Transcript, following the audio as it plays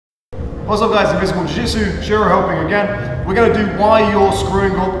What's up guys, Invisible Jiu-Jitsu, Shiro helping again. We're going to do why you're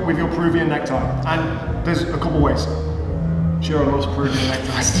screwing up with your Peruvian necktie. And there's a couple ways. Shiro loves Peruvian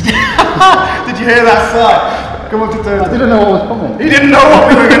neckties. Did you hear that sigh? Come on to turn. I didn't know what was coming. He didn't know what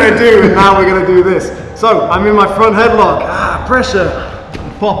we were going to do, and now we're going to do this. So, I'm in my front headlock. Pressure.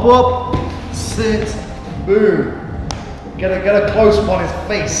 Pop up. Sit. Boom. Get a close up on his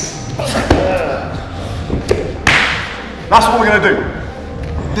face. That's what we're going to do.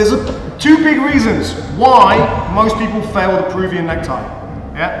 There's two big reasons why most people fail the Peruvian necktie.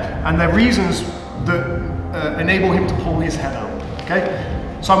 Yeah? And they're reasons that enable him to pull his head out.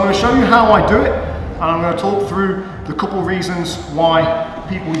 Okay? So I'm going to show you how I do it, and I'm going to talk through the couple reasons why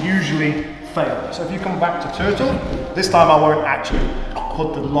people usually fail. So if you come back to turtle, this time I won't actually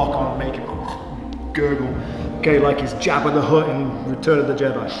put the lock on and make him gurgle. Okay, like he's Jabba the Hutt in Return of the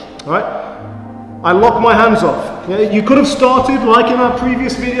Jedi. Alright? I lock my hands off. Yeah, you could have started, like in our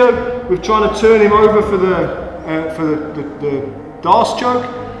previous video, with trying to turn him over for the Darce choke,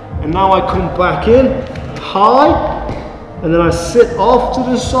 and now I come back in, high, and then I sit off to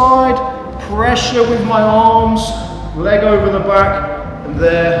the side, pressure with my arms, leg over the back, and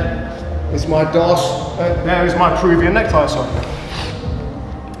there is my Darce, there is my Peruvian necktie. So,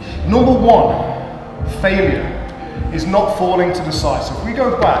 number one, failure is not falling to the side. So if we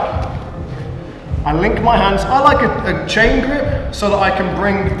go back, I link my hands. I like a chain grip so that I can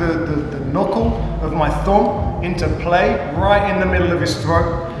bring the knuckle of my thumb into play right in the middle of his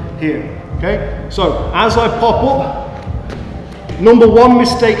throat here. Okay? So as I pop up, number one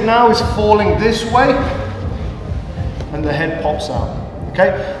mistake now is falling this way and the head pops out.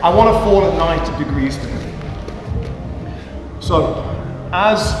 Okay? I want to fall at 90 degrees. So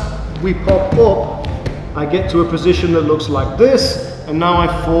as we pop up, I get to a position that looks like this, and now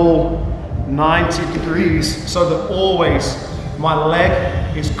I fall 90 degrees, so that always my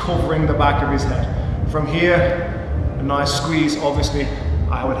leg is covering the back of his head. From here, a nice squeeze. Obviously,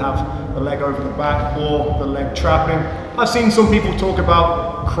 I would have the leg over the back or the leg trapping. I've seen some people talk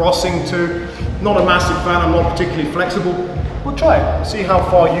about crossing too. Not a massive fan, I'm not particularly flexible, but try it, see how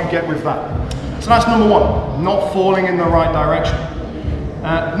far you get with that. So that's number one, not falling in the right direction.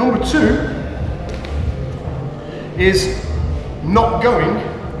 Number two is not going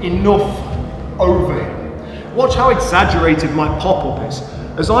enough over him. Watch how exaggerated my pop-up is.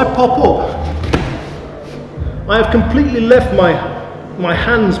 As I pop up, I have completely left my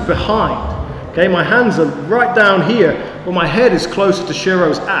hands behind. Okay, my hands are right down here, but my head is closer to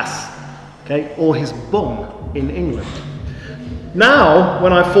Shiro's ass, okay, or his bum in England. Now,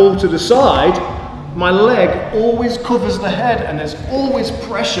 when I fall to the side, my leg always covers the head, and there's always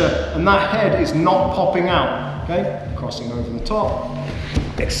pressure, and that head is not popping out. Okay, crossing over the top,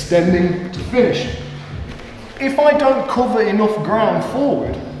 extending to finish. If I don't cover enough ground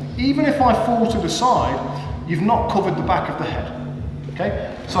forward, even if I fall to the side, you've not covered the back of the head.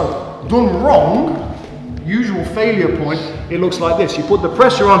 Okay, so done wrong, usual failure point, it looks like this. You put the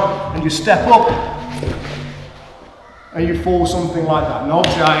pressure on and you step up and you fall something like that. And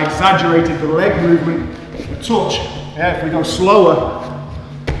obviously I exaggerated the leg movement a touch. Yeah, if we go slower,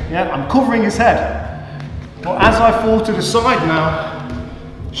 yeah, I'm covering his head. But as I fall to the side now,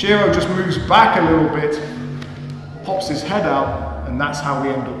 Shiro just moves back a little bit, pops his head out, and that's how we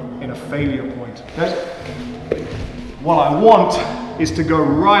end up in a failure point. Okay? What I want is to go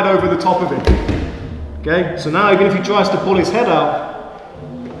right over the top of him. Okay? So now even if he tries to pull his head out,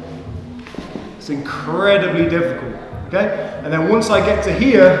 it's incredibly difficult. Okay? And then once I get to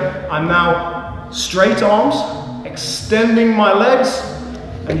here, I'm now straight arms, extending my legs,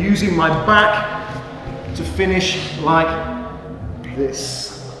 and using my back to finish like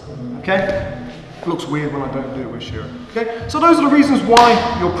this. Okay? It looks weird when I don't do it with Shiro. Okay? So those are the reasons why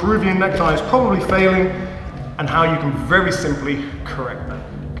your Peruvian necktie is probably failing and how you can very simply correct that.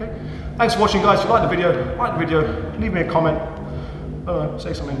 Okay? Thanks for watching guys. If you like the video, like the video, leave me a comment,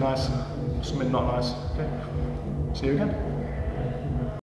 say something nice, something not nice. Okay? See you again.